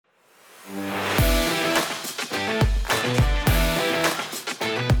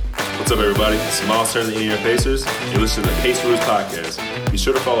What's up, everybody? It's Miles Turner, the Indiana Pacers. You're listening to the Pace Rules Podcast. Be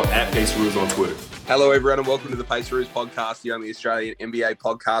sure to follow at Pace Rules on Twitter. Hello, everyone, and welcome to the Pace Rules Podcast, the only Australian NBA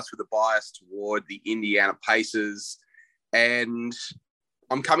podcast with a bias toward the Indiana Pacers. And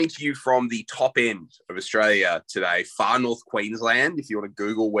I'm coming to you from the top end of Australia today, far north Queensland. If you want to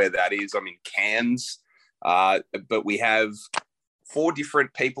Google where that is, I'm in Cairns. But we have 4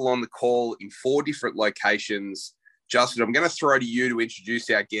 different people on the call in 4 different locations. Justin, I'm going to throw to you to introduce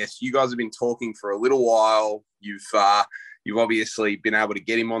our guest. You guys have been talking for a little while. You've obviously been able to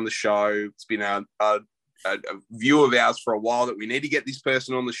get him on the show. It's been a view of ours for a while that we need to get this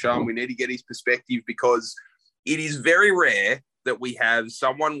person on the show and we need to get his perspective, because it is very rare that we have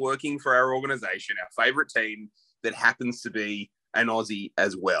someone working for our organization, our favorite team, that happens to be an Aussie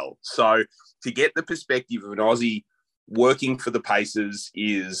as well. So to get the perspective of an Aussie working for the Pacers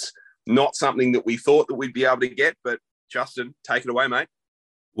is not something that we thought that we'd be able to get, but Justin, take it away, mate.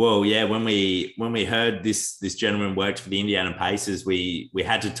 Well, yeah, when we heard this gentleman worked for the Indiana Pacers, we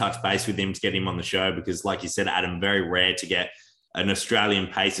had to touch base with him to get him on the show because, like you said, Adam, very rare to get an Australian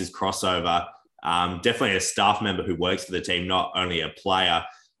Pacers crossover. Definitely a staff member who works for the team, not only a player.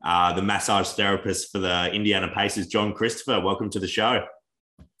 The massage therapist for the Indiana Pacers, Jon Christopher. Welcome to the show.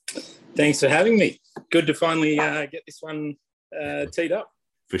 Thanks for having me. Good to finally get this one teed up.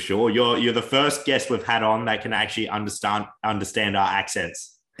 For sure. You're the first guest we've had on that can actually understand our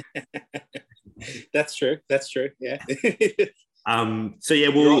accents. That's true. Yeah. So yeah,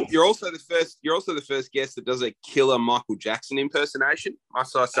 well, you're also the first guest that does a killer Michael Jackson impersonation.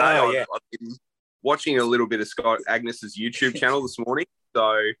 Must I say? Yeah. I've been watching a little bit of Scott Agnes's YouTube channel this morning.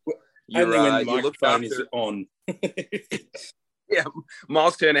 So only when the microphone is on. Yeah,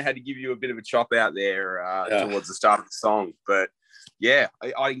 Miles Turner had to give you a bit of a chop out there towards the start of the song, but yeah,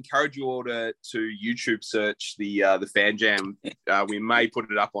 I encourage you all to YouTube search the Fan Jam. We may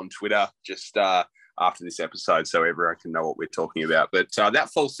put it up on Twitter just after this episode, so everyone can know what we're talking about. But that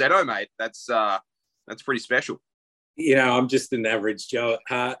falsetto, mate, that's pretty special. You know, I'm just an average Joe at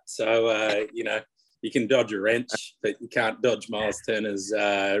heart, so you can dodge a wrench, but you can't dodge Miles Turner's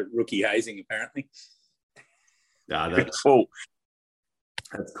rookie hazing, apparently. That's cool.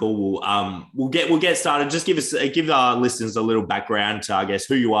 That's cool. We'll get started. Just give our listeners a little background to, I guess,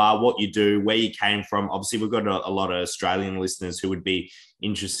 who you are, what you do, where you came from. Obviously, we've got a lot of Australian listeners who would be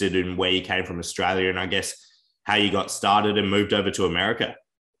interested in where you came from Australia, and I guess how you got started and moved over to America.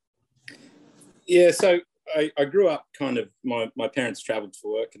 Yeah, so I grew up kind of, my parents travelled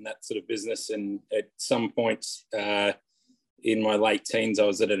for work and that sort of business, and at some point in my late teens, I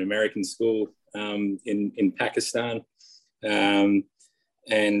was at an American school in Pakistan.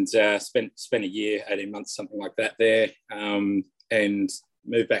 And spent a year, 18 months, something like that there, and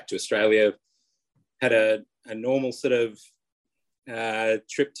moved back to Australia. Had a normal sort of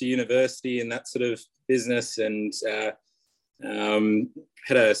trip to university and that sort of business, and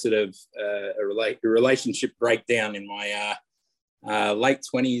had a sort of a relationship breakdown in my late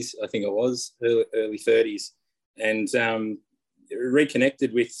 20s, I think it was, early 30s, and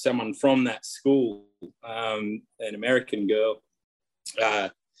reconnected with someone from that school, an American girl,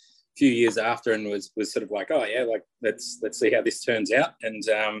 a few years after, and was sort of like, oh yeah, like let's see how this turns out. And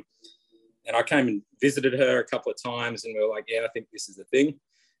I came and visited her a couple of times, and we were like, yeah, I think this is the thing.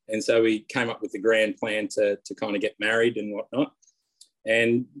 And so we came up with the grand plan to kind of get married and whatnot.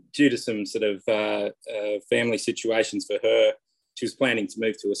 And due to some sort of family situations for her, she was planning to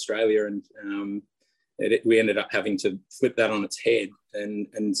move to Australia, and we ended up having to flip that on its head.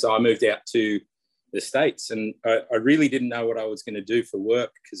 And so I moved out to the States, and I really didn't know what I was going to do for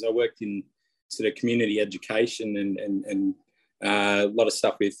work, because I worked in sort of community education and a lot of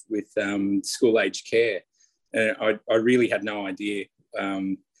stuff with school age care, and I really had no idea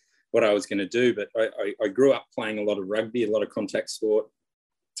what I was going to do. But I grew up playing a lot of rugby, a lot of contact sport,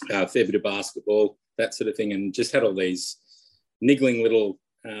 a fair bit of basketball, that sort of thing, and just had all these niggling little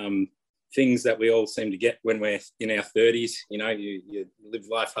things that we all seem to get when we're in our 30s. You know, you live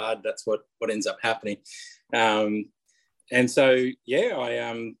life hard. That's what ends up happening. And so, yeah,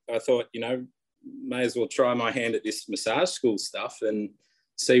 I thought, may as well try my hand at this massage school stuff and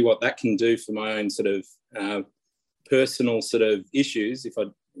see what that can do for my own sort of personal sort of issues. If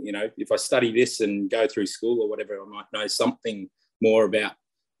I study this and go through school or whatever, I might know something more about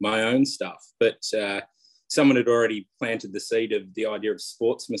my own stuff. But someone had already planted the seed of the idea of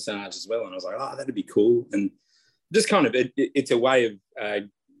sports massage as well. And I was like, oh, that'd be cool. And just kind of, it's a way of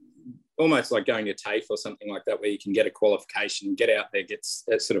almost like going to TAFE or something like that, where you can get a qualification, get out there, get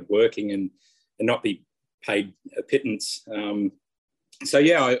sort of working and not be paid a pittance. So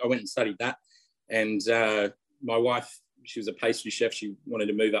yeah, I went and studied that. And my wife she was a pastry chef. She wanted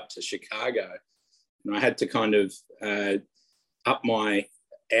to move up to Chicago, and I had to kind of up my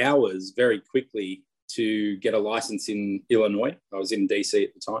hours very quickly to get a license in Illinois. I was in DC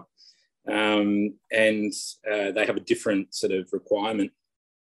at the time. And they have a different sort of requirement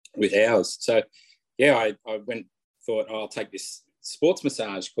with ours. So, yeah, I thought, I'll take this sports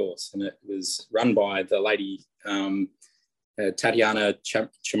massage course. And it was run by the lady, Tatiana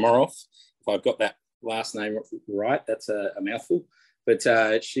Chamorov. If I've got that last name right, that's a mouthful. But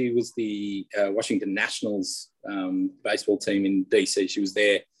she was the Washington Nationals baseball team in DC. She was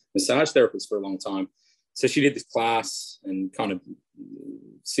their massage therapist for a long time. So she did this class and kind of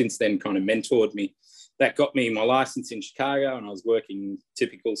since then kind of mentored me. That got me my license in Chicago, and I was working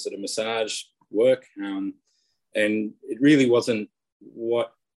typical sort of massage work. And it really wasn't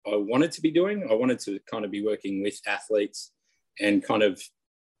what I wanted to be doing. I wanted to kind of be working with athletes and kind of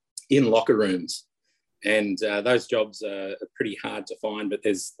in locker rooms. And those jobs are pretty hard to find, but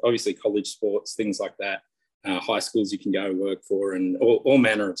there's obviously college sports, things like that. High schools you can go work for, and all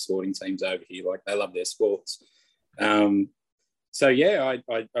manner of sporting teams over here. Like, they love their sports. So yeah,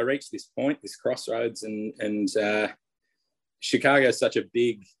 I reached this point, this crossroads, and Chicago is such a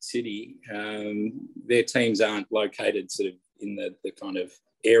big city. Their teams aren't located sort of in the kind of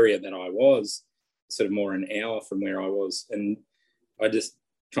area that I was, sort of more an hour from where I was. And I just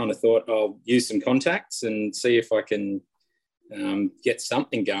kind of thought, I'll use some contacts and see if I can get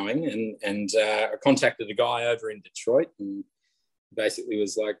something going. And I contacted a guy over in Detroit and basically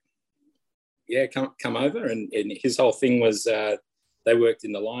was like, yeah, come over. And his whole thing was they worked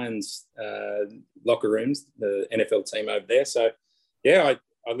in the Lions locker rooms, the NFL team over there. So, yeah,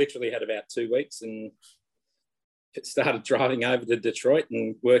 I literally had about 2 weeks and started driving over to Detroit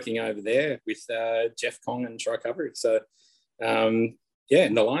and working over there with Jeff Kong and Tri Covery. So, yeah,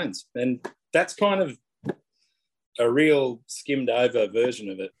 in the Lions. And that's kind of a real skimmed over version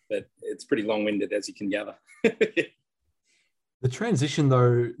of it, but it's pretty long-winded, as you can gather. The transition,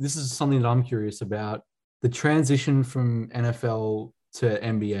 though, this is something that I'm curious about. The transition from NFL to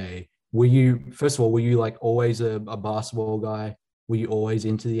NBA. First of all, were you like always a basketball guy? Were you always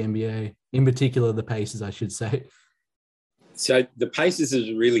into the NBA? In particular, the Pacers, I should say. So the Pacers is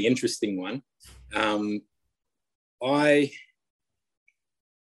a really interesting one.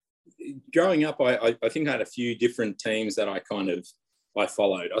 Growing up, I think I had a few different teams that I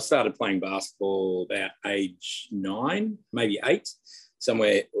followed. I started playing basketball about age 9, maybe 8,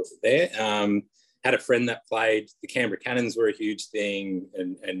 somewhere there. Had a friend that played. The Canberra Cannons were a huge thing,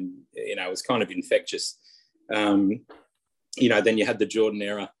 and you know, it was kind of infectious. You know, then you had the Jordan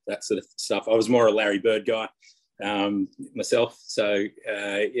era, that sort of stuff. I was more a Larry Bird guy myself, so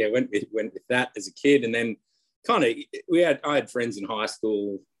yeah, went with that as a kid, and then I had friends in high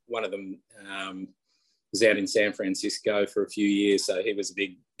school. One of them was out in San Francisco for a few years, so he was a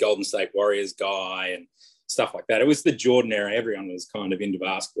big Golden State Warriors guy and stuff like that. It was the Jordan era. Everyone was kind of into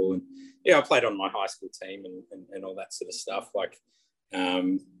basketball, and yeah, I played on my high school team and all that sort of stuff. Like,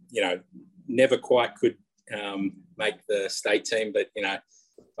 you know, never quite could make the state team, but you know,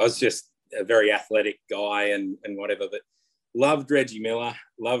 I was just a very athletic guy and whatever. But loved Reggie Miller,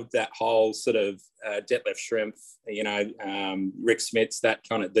 loved that whole sort of Detlef Schrempf, you know, Rick Smits, that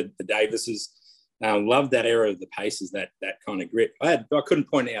kind of the Davises. Loved that era of the Pacers, that kind of grit. I couldn't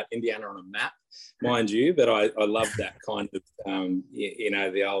point out Indiana on a map, mind you, but I loved that kind of, you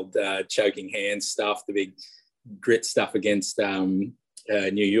know, the old choking hands stuff, the big grit stuff against New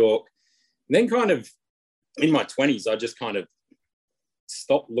York. And then kind of in my 20s, I just kind of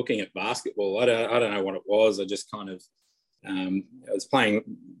stopped looking at basketball. I don't know what it was. I just kind of, I was playing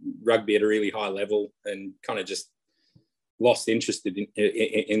rugby at a really high level and kind of just lost interest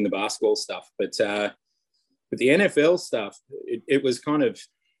in the basketball stuff. But the NFL stuff, it was kind of,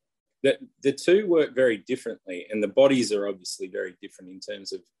 the two work very differently, and the bodies are obviously very different in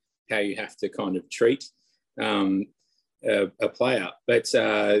terms of how you have to kind of treat a player. But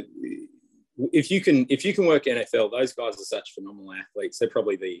if you can work NFL, those guys are such phenomenal athletes. They're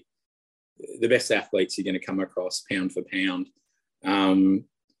probably the best athletes you're going to come across pound for pound.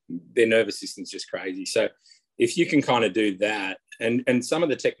 Their nervous system's just crazy. So if you can kind of do that, and some of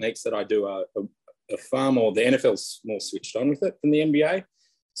the techniques that I do are far more, the NFL's more switched on with it than the NBA.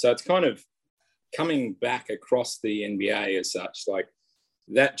 So it's kind of coming back across the NBA as such. Like,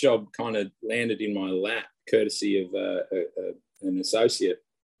 that job kind of landed in my lap courtesy of an associate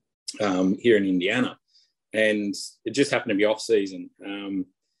here in Indiana. And it just happened to be off season.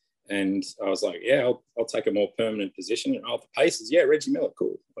 And I was like, yeah, I'll take a more permanent position. And the Pacers, yeah, Reggie Miller,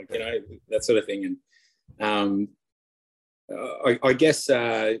 cool. Like, you know, that sort of thing. And I guess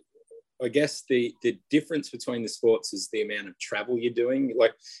I I guess the difference between the sports is the amount of travel you're doing.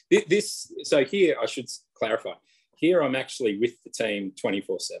 Like this. So here, I should clarify. Here, I'm actually with the team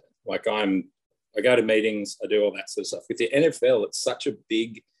 24/7. Like I go to meetings, I do all that sort of stuff. With the NFL, it's such a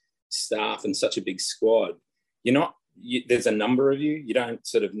big staff and such a big squad. There's a number of you. You don't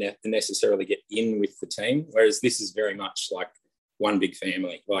sort of necessarily get in with the team. Whereas this is very much like one big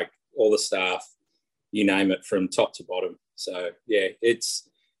family. Like all the staff, you name it, from top to bottom. So yeah, it's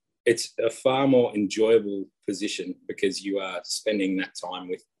a far more enjoyable position because you are spending that time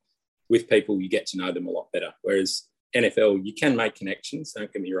with people. You get to know them a lot better. Whereas NFL, you can make connections,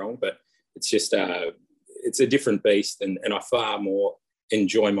 don't get me wrong, but it's just it's a different beast, and I far more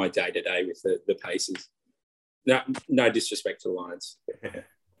enjoy my day-to-day with the Pacers. No disrespect to the Lions.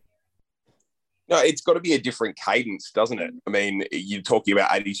 No, it's got to be a different cadence, doesn't it? I mean, you're talking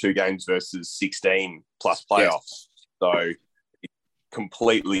about 82 games versus 16 plus playoffs. Yes. So it's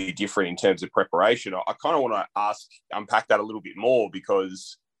completely different in terms of preparation. I kind of want to unpack that a little bit more,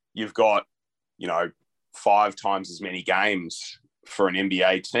 because you've got, 5 times as many games for an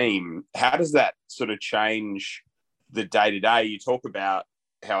NBA team. How does that sort of change the day-to-day? You talk about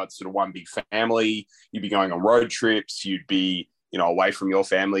how it's sort of one big family. You'd be going on road trips. You'd be, away from your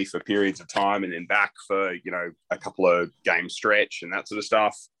family for periods of time and then back for, a couple of game stretch and that sort of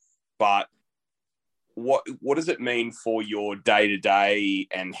stuff. But what does it mean for your day-to-day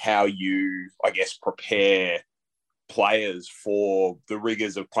and how you, I guess, prepare players for the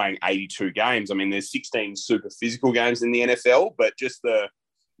rigors of playing 82 games? I mean, there's 16 super physical games in the NFL, but just the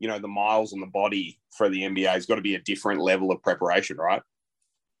miles on the body for the NBA has got to be a different level of preparation, right?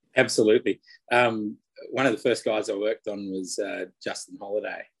 Absolutely. One of the first guys I worked on was Justin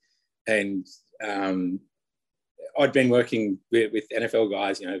Holiday, and I'd been working with NFL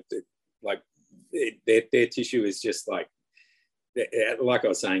guys. Like their tissue is just like I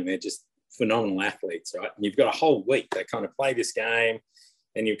was saying, they're just phenomenal athletes, right? And you've got a whole week. They kind of play this game,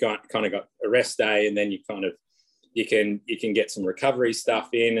 and you've got a rest day, and then you can get some recovery stuff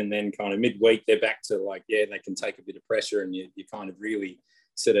in, and then kind of midweek they're back to they can take a bit of pressure, and you kind of really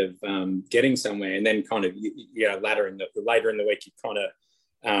sort of getting somewhere. And then kind of later in the week you kind of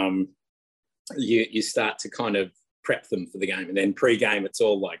you start to kind of prep them for the game, and then pre-game it's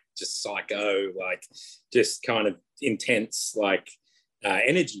all like just psycho, like just kind of intense, like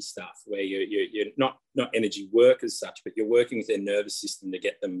energy stuff where you're not energy work as such, but you're working with their nervous system to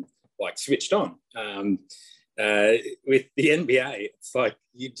get them like switched on. With the NBA, it's like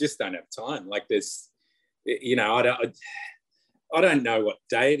you just don't have time. Like there's, I don't know what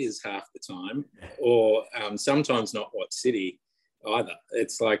day it is half the time, or sometimes not what city either.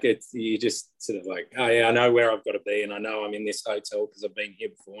 It's like you just sort of like, oh yeah, I know where I've got to be, and I know I'm in this hotel because I've been here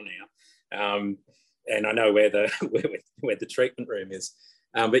before now, and I know where the treatment room is.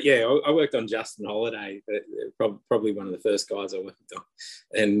 But yeah, I worked on Justin Holiday, probably one of the first guys I worked on,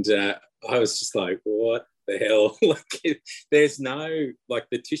 and I was just like, what the hell? Like, there's no, like,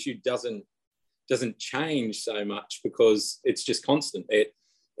 the tissue doesn't change so much because it's just constant.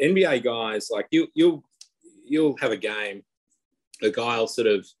 NBA guys, like you'll have a game, a guy will sort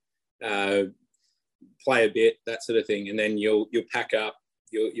of play a bit, that sort of thing, and then you'll pack up,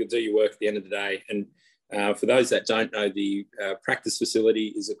 you'll do your work at the end of the day. And for those that don't know, the practice facility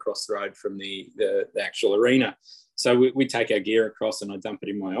is across the road from the actual arena. So we take our gear across, and I dump it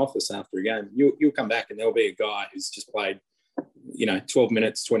in my office after a game. You'll come back and there'll be a guy who's just played 12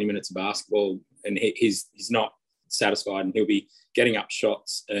 minutes, 20 minutes of basketball, and he's not satisfied, and he'll be getting up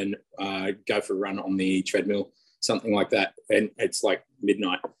shots and go for a run on the treadmill, something like that. And it's like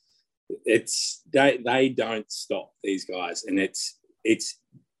midnight. They don't stop, these guys, and it's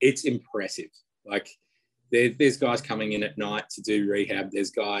impressive. Like there's guys coming in at night to do rehab. There's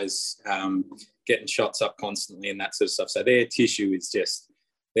guys getting shots up constantly and that sort of stuff. So their tissue is just,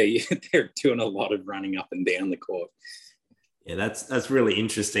 they're doing a lot of running up and down the court. Yeah, that's really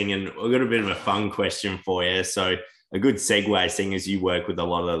interesting. And we've got a bit of a fun question for you. So a good segue, seeing as you work with a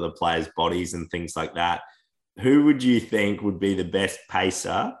lot of the players' bodies and things like that, who would you think would be the best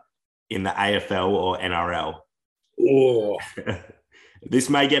pacer in the AFL or NRL? Oh,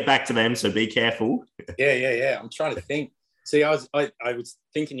 this may get back to them, so be careful. Yeah. I'm trying to think. See, I was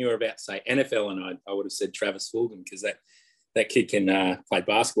thinking you were about to say NFL, and I would have said Travis Fulgham, because that kid can play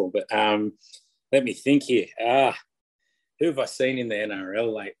basketball. But let me think here. Who have I seen in the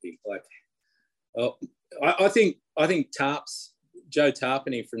NRL lately? Like, I think Joe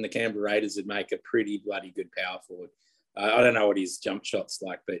Tarpany from the Canberra Raiders would make a pretty bloody good power forward. I don't know what his jump shot's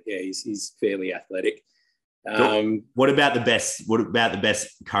like, but yeah, he's fairly athletic. What about the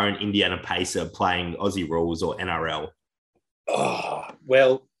best current Indiana pacer playing Aussie rules or NRL? Oh,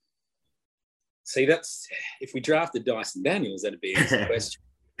 well, See, that's if we drafted Dyson Daniels, that'd be an easy question.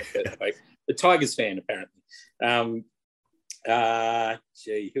 But, like, the Tigers fan, apparently.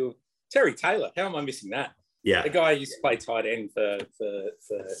 Terry Taylor. How am I missing that? Yeah. The guy used to play tight end for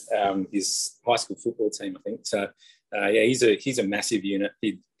his high school football team, I think. So, he's a massive unit.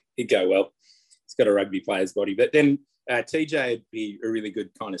 He'd go well. He's got a rugby player's body. But then TJ would be a really good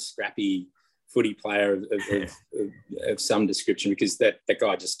kind of scrappy footy player of some description, because that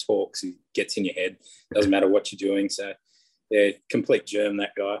guy just talks. He gets in your head. Doesn't matter what you're doing. So, yeah, complete germ,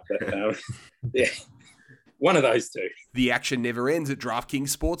 that guy. But, yeah, one of those two. The action never ends at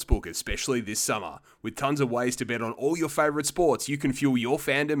DraftKings Sportsbook, especially this summer. With tons of ways to bet on all your favourite sports, you can fuel your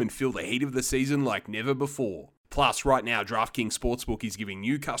fandom and feel the heat of the season like never before. Plus, right now, DraftKings Sportsbook is giving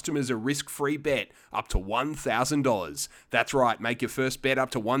new customers a risk-free bet up to $1,000. That's right, make your first bet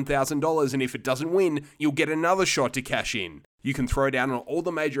up to $1,000, and if it doesn't win, you'll get another shot to cash in. You can throw down on all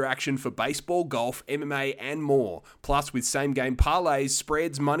the major action for baseball, golf, MMA, and more. Plus, with same-game parlays,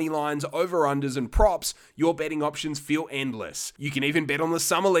 spreads, money lines, over-unders, and props, your betting options feel endless. You can even bet on the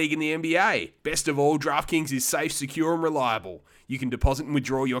Summer League in the NBA. Best of all, DraftKings is safe, secure, and reliable. You can deposit and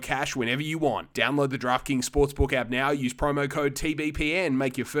withdraw your cash whenever you want. Download the DraftKings Sportsbook app now, use promo code TBPN,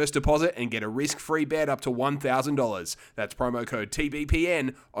 make your first deposit, and get a risk-free bet up to $1,000. That's promo code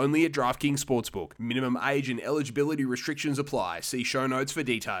TBPN, only at DraftKings Sportsbook. Minimum age and eligibility restrictions apply. See show notes for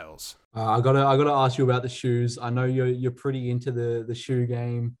details. I gotta ask you about the shoes. I know you're pretty into the shoe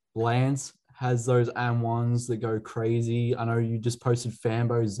game. Lance has those AM1s that go crazy. I know you just posted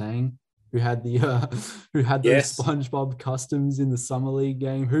Fambo Zhang, who had those SpongeBob customs in the Summer League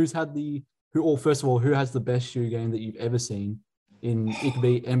game. Who has the best shoe game that you've ever seen it could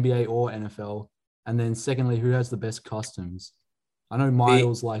be NBA or NFL? And then secondly, who has the best customs? I know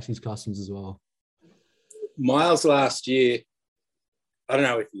Miles likes his customs as well. Miles last year, I don't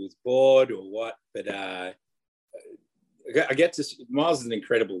know if he was bored or what, but Miles is an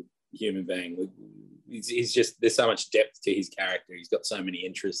incredible human being. He's just, there's so much depth to his character. He's got so many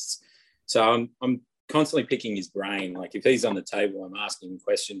interests. So I'm constantly picking his brain. Like, if he's on the table, I'm asking him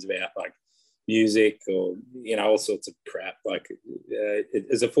questions about like music or, all sorts of crap. Like,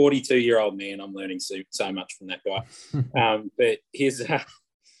 as a 42-year-old man, I'm learning so much from that guy. But he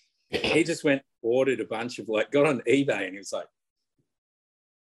just ordered a bunch of, got on eBay, and he was like,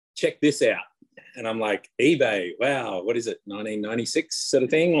 check this out. And I'm like, eBay, wow, what is it, 1996 sort of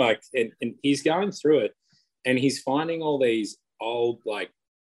thing? Like, and he's going through it, and he's finding all these old,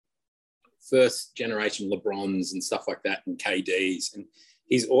 first generation LeBrons and stuff like that, and KDs, and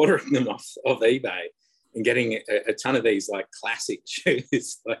he's ordering them off eBay and getting a ton of these classic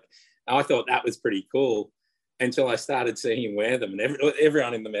shoes. I thought that was pretty cool until I started seeing him wear them, and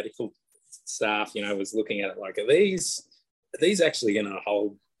everyone in the medical staff, was looking at it like, are these actually going to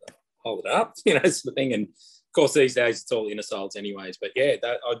hold it up, sort of thing. And of course, these days it's all inner soles anyways. But yeah,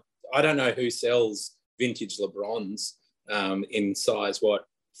 I don't know who sells vintage LeBrons in size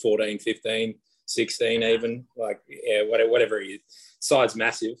 14, 15, 16 even, whatever it is, size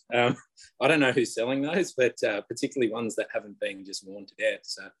massive. I don't know who's selling those, but particularly ones that haven't been just worn to death.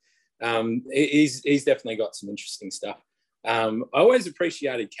 So he's definitely got some interesting stuff. I always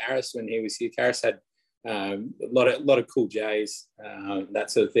appreciated Karras when he was here. Karras had a lot of cool J's, that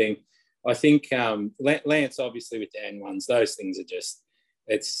sort of thing. I think Lance, obviously, with the N1s, those things are just,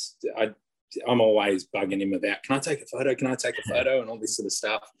 I'm always bugging him about, can I take a photo? Can I take a photo? And all this sort of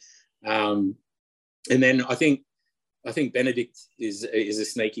stuff. And then I think Benedict is a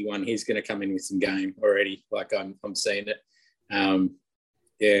sneaky one. He's going to come in with some game already. I'm seeing it.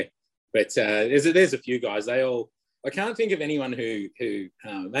 Yeah, but there's a few guys. I can't think of anyone who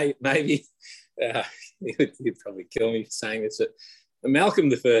maybe he'd probably kill me for saying this, but Malcolm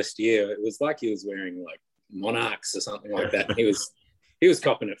the first year, it was like he was wearing Monarchs or something like that. And he was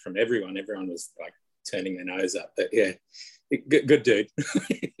copping it from everyone. Everyone was turning their nose up. But yeah, good dude.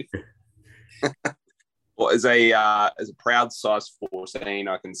 Well, as a proud size 14,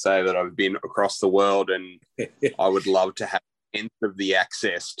 I can say that I've been across the world, and I would love to have any of the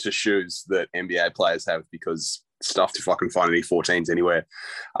access to shoes that NBA players have, because it's tough to fucking find any 14s anywhere.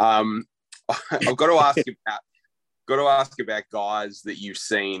 I've got to ask about guys that you've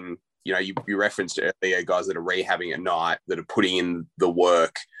seen. You referenced earlier guys that are rehabbing at night, that are putting in the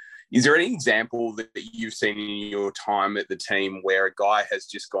work. Is there any example that you've seen in your time at the team where a guy has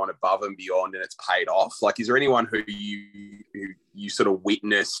just gone above and beyond and it's paid off? Is there anyone who you sort of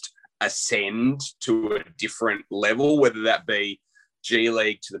witnessed ascend to a different level, whether that be G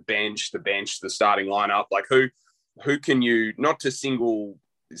League to the bench, the starting lineup? Who can you, not to single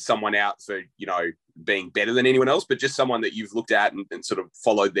someone out for, being better than anyone else, but just someone that you've looked at and sort of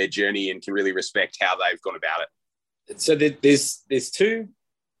followed their journey and can really respect how they've gone about it? So there's two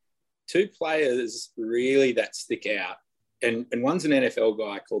players really that stick out, and one's an NFL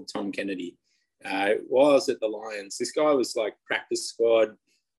guy called Tom Kennedy. While I was at the Lions, this guy was like practice squad.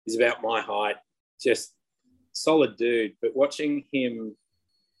 He's about my height, just solid dude. But watching him,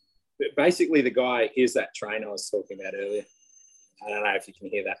 basically the guy, here's that train I was talking about earlier. I don't know if you can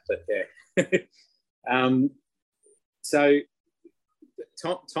hear that, but yeah. So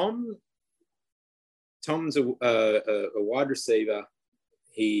Tom's a wide receiver.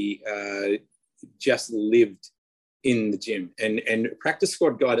 He just lived in the gym, and a practice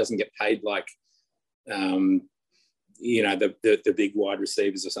squad guy doesn't get paid like the big wide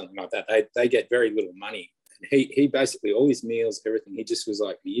receivers or something like that. They get very little money. And he basically, all his meals, everything, he just was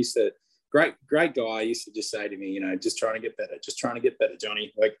like, he used to, great guy, used to just say to me, just trying to get better,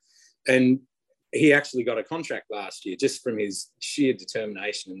 Johnny. Like, and he actually got a contract last year just from his sheer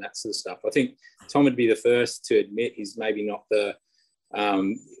determination and that sort of stuff. I think Tom would be the first to admit he's maybe not the,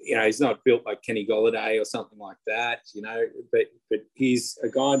 he's not built like Kenny Golladay or something like that, but he's a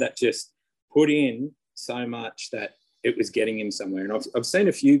guy that just put in so much that it was getting him somewhere. And I've seen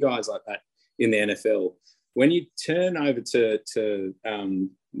a few guys like that in the NFL. When you turn over to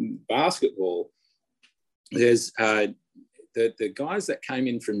basketball, there's the guys that came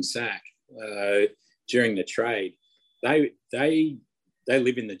in from SAC during the trade. They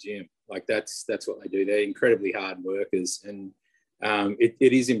live in the gym. Like that's what they do. They're incredibly hard workers, and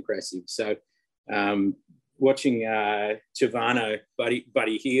it is impressive. So watching Chavano,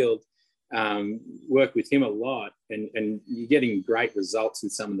 Buddy Hield, work with him a lot, and you're getting great results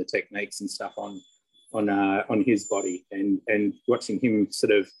with some of the techniques and stuff on his body, and watching him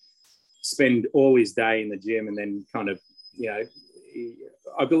sort of spend all his day in the gym, and then kind of,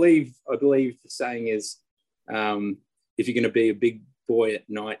 I believe the saying is, if you're going to be a big boy at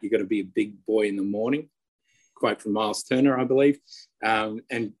night, you've got to be a big boy in the morning. Quote from Miles Turner, I believe. And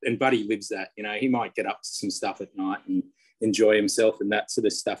Buddy lives that. He might get up to some stuff at night and enjoy himself and that sort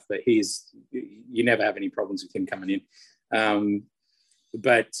of stuff, but you never have any problems with him coming in.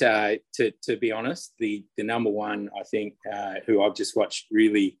 But to be honest, the number one, I think, who I've just watched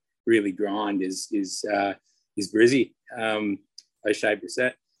really, really grind is Brizzy, O'Shea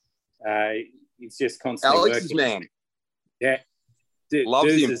Brissett. He's just constantly Alex's working. Man. Yeah.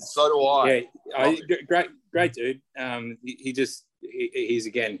 Loves him. So do I. Yeah, great dude. He's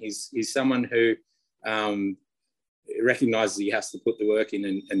someone who recognizes he has to put the work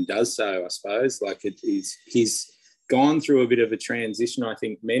in and does so, I suppose. Like he's gone through a bit of a transition, I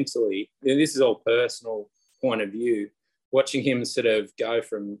think, mentally. And this is all personal point of view. Watching him sort of go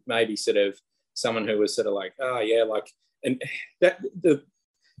from maybe sort of someone who was sort of like, oh yeah, like, and that the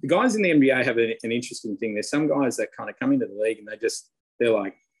guys in the NBA have an interesting thing. There's some guys that kind of come into the league and they're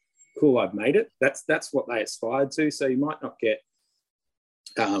like, cool, I've made it. That's what they aspired to. So you might not get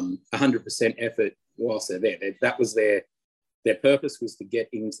 100% effort whilst they're there. That was their purpose, was to get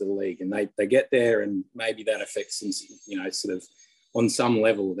into the league, and they get there, and maybe that affects them, sort of on some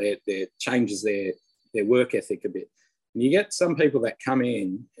level, their changes their work ethic a bit. And you get some people that come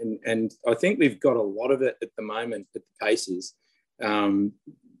in, and I think we've got a lot of it at the moment at the Pacers.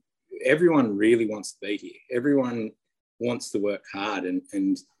 Everyone really wants to be here. Everyone wants to work hard, and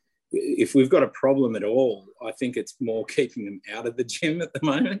if we've got a problem at all, I think it's more keeping them out of the gym at the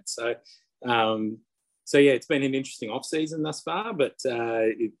moment. So yeah, it's been an interesting off season thus far, but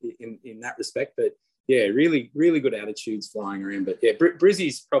in that respect, but yeah, really, really good attitudes flying around. But yeah,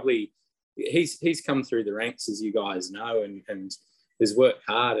 Brizzy's probably, he's come through the ranks, as you guys know, and has worked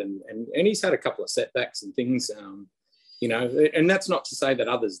hard, and he's had a couple of setbacks and things, and that's not to say that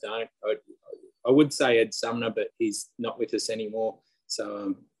others don't. I would say Ed Sumner, but he's not with us anymore. So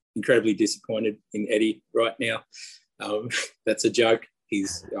I'm incredibly disappointed in Eddie right now. That's a joke.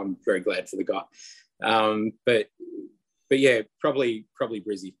 I'm very glad for the guy. But yeah, probably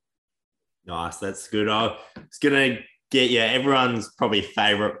Brizzy. Nice, that's good. I was going to get you, everyone's probably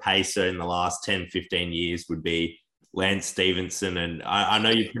favourite pacer in the last 10, 15 years would be Lance Stevenson. And I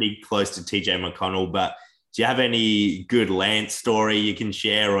know you're pretty close to TJ McConnell, but do you have any good Lance story you can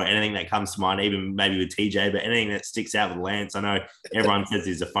share, or anything that comes to mind, even maybe with TJ, but anything that sticks out with Lance? I know everyone says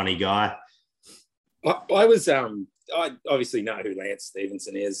he's a funny guy. I obviously know who Lance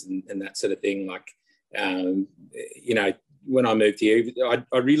Stevenson is and that sort of thing. Like, when I moved here,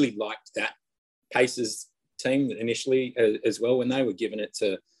 I really liked that Pacers team initially as well, when they were giving it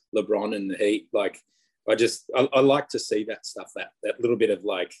to LeBron and the Heat. Like, I like to see that stuff, that little bit of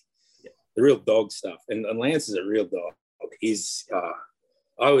like the real dog stuff. And Lance is a real dog.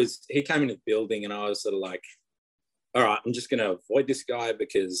 he came into the building and I was sort of like, all right, I'm just going to avoid this guy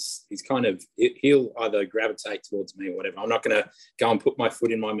because he'll either gravitate towards me or whatever. I'm not going to go and put my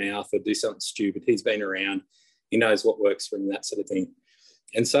foot in my mouth or do something stupid. He's been around. He knows what works for him, that sort of thing.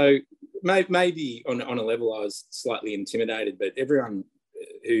 And so maybe on a level I was slightly intimidated, but everyone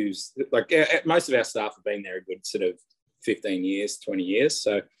who's like, most of our staff have been there a good sort of 15 years, 20 years.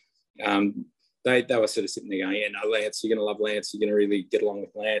 So they were sort of sitting there going, yeah, no, Lance, you're going to love Lance. You're going to really get along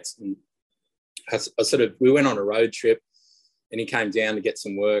with Lance. And we went on a road trip and he came down to get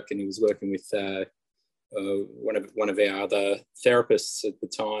some work and he was working with one of our other therapists at the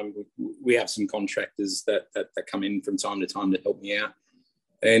time. We have some contractors that come in from time to time to help me out.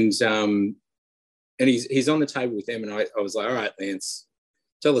 And he's on the table with them and I was like, all right, Lance,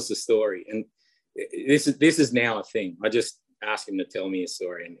 tell us a story. And this is now a thing. I just ask him to tell me a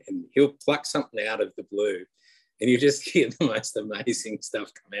story and he'll pluck something out of the blue and you just hear the most amazing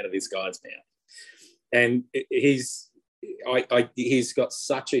stuff come out of this guy's mouth. And he's got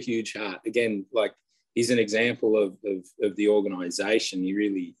such a huge heart. Again, like he's an example of the organisation. He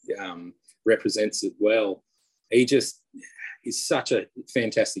really represents it well. He's such a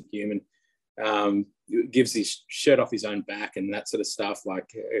fantastic human. Gives his shirt off his own back and that sort of stuff. Like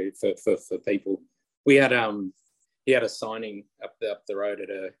for people, he had a signing up the road at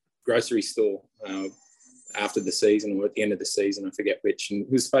a grocery store after the season or at the end of the season, I forget which, and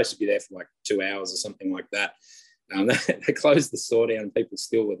he was supposed to be there for like 2 hours or something like that. They closed the store down and people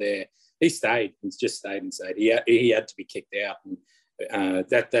still were there. He stayed. He's just stayed and stayed. He had to be kicked out. And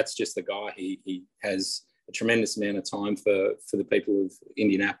that's just the guy. He has a tremendous amount of time for the people of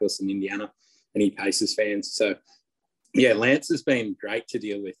Indianapolis and Indiana, and he Pacers fans. So, yeah, Lance has been great to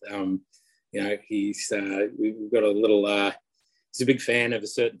deal with. We've got a little... he's a big fan of a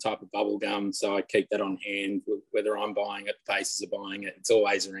certain type of bubble gum, so I keep that on hand. Whether I'm buying it, the Pacers are buying it, it's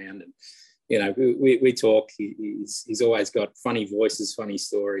always around. And, we talk. He's always got funny voices, funny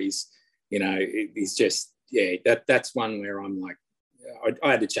stories. He's just, that's one where I'm like,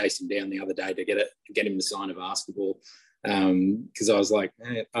 I had to chase him down the other day to get him to sign a basketball because I was like,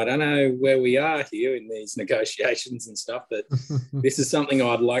 I don't know where we are here in these negotiations and stuff, but this is something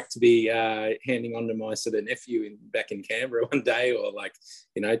I'd like to be handing on to my sort of nephew back in Canberra one day, or like,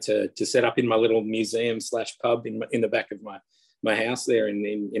 to set up in my little museum / pub in the back of my house there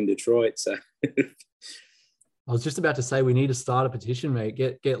in Detroit. So I was just about to say we need to start a petition, mate.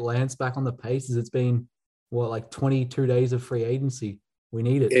 Get Lance back on the Pacers. It's been like 22 days of free agency. We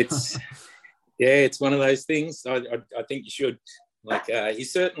need it. It's one of those things. I think you should. Like he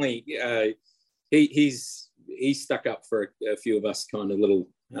certainly he's stuck up for a few of us kind of little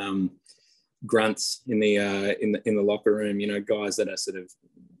grunts in the locker room. Guys that are sort of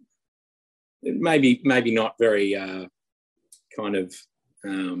maybe not very kind of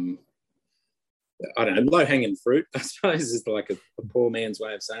I don't know, low hanging fruit, I suppose, is like a poor man's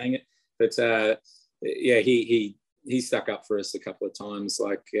way of saying it. But he stuck up for us a couple of times,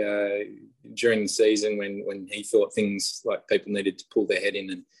 like during the season when he thought things like people needed to pull their head in,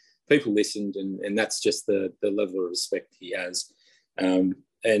 and people listened, and that's just the level of respect he has. And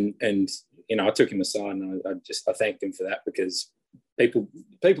I took him aside and I thanked him for that, because people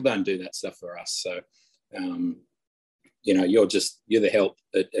don't do that stuff for us. So you're the help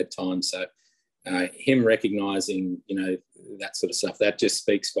at times. So him recognizing that sort of stuff, that just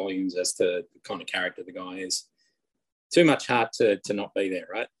speaks volumes as to the kind of character the guy is. Too much heart to not be there,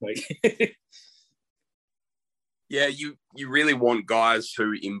 right? Like yeah, you really want guys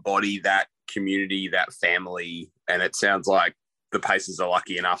who embody that community, that family, and it sounds like the Pacers are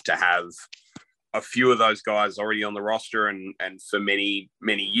lucky enough to have a few of those guys already on the roster and for many,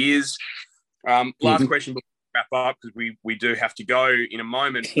 many years. Last question before we wrap up, because we do have to go in a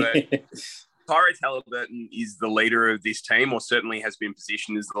moment, but Tyrese Halliburton is the leader of this team, or certainly has been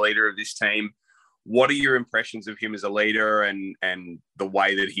positioned as the leader of this team. What are your impressions of him as a leader and the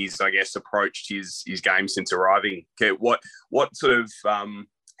way that he's, I guess, approached his game since arriving? Okay, what sort of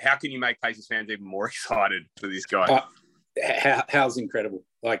how can you make Pacers fans even more excited for this guy? Hal's incredible.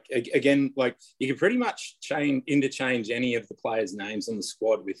 Like, again, like you can pretty much interchange any of the players' names on the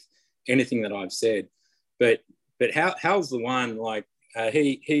squad with anything that I've said, but Hal's the one. Like when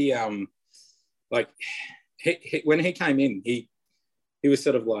he came in, he was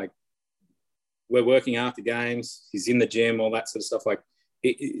sort of like, we're working after games. He's in the gym, all that sort of stuff. Like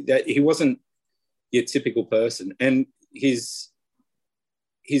he wasn't your typical person, and his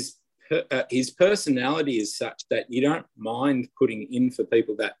personality is such that you don't mind putting in for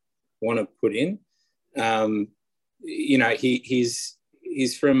people that want to put in. He's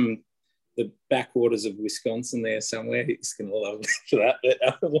from the backwaters of Wisconsin there somewhere. He's going to love me for that.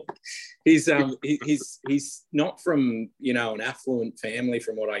 But he's not from, you know, an affluent family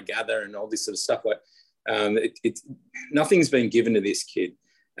from what I gather and all this sort of stuff. Like nothing's been given to this kid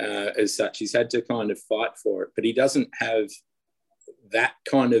as such. He's had to kind of fight for it, but he doesn't have that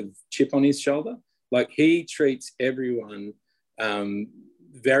kind of chip on his shoulder. Like he treats everyone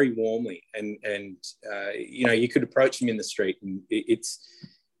very warmly, and you know, you could approach him in the street, and it's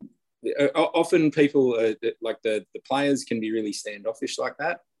often people like the players can be really standoffish like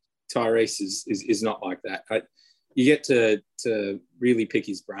that. Tyrese is not like that. You get to really pick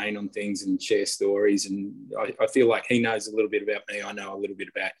his brain on things and share stories, and I feel like he knows a little bit about me. I know a little bit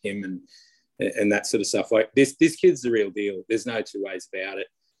about him, and that sort of stuff. Like this kid's the real deal. There's no two ways about it.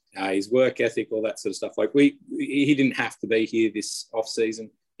 His work ethic, all that sort of stuff. Like he didn't have to be here this off season.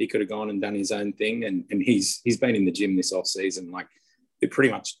 He could have gone and done his own thing, and he's been in the gym this off season. Like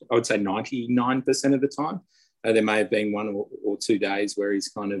pretty much, I would say 99% of the time. There may have been 1 or 2 days where he's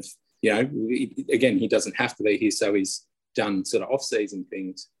kind of, you know, again, he doesn't have to be here, so he's done sort of off season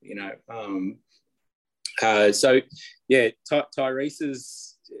things, you know. So yeah, Tyrese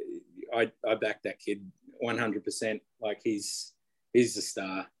is. I back that kid 100%. Like he's a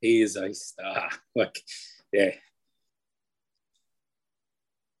star. He is a star. Like, yeah.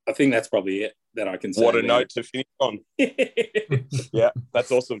 I think that's probably it that I can say. What a note to finish on. Yeah,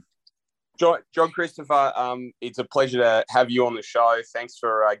 that's awesome. Jon Christopher, it's a pleasure to have you on the show. Thanks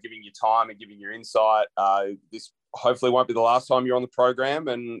for giving your time and giving your insight. This hopefully won't be the last time you're on the program,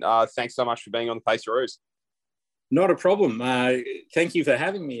 and thanks so much for being on the Paceroos. Not a problem. Thank you for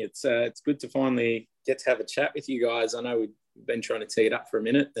having me. It's good to finally get to have a chat with you guys. I know we've been trying to tee it up for a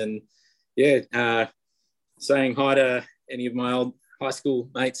minute, and yeah, saying hi to any of my old high school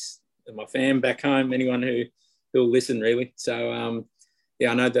mates and my fam back home, anyone who'll listen really. So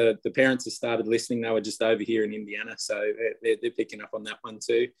yeah, I know the parents have started listening. They were just over here in Indiana, so they're picking up on that one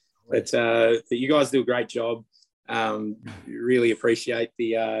too. But you guys do a great job. Really appreciate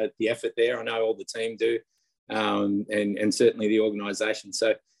the effort there. I know all the team do. And certainly the organisation.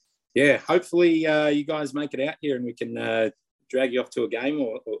 So, yeah, hopefully you guys make it out here and we can drag you off to a game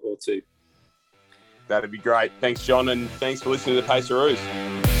or two. That'd be great. Thanks, Jon, and thanks for listening to the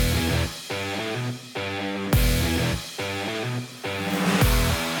Paceroos.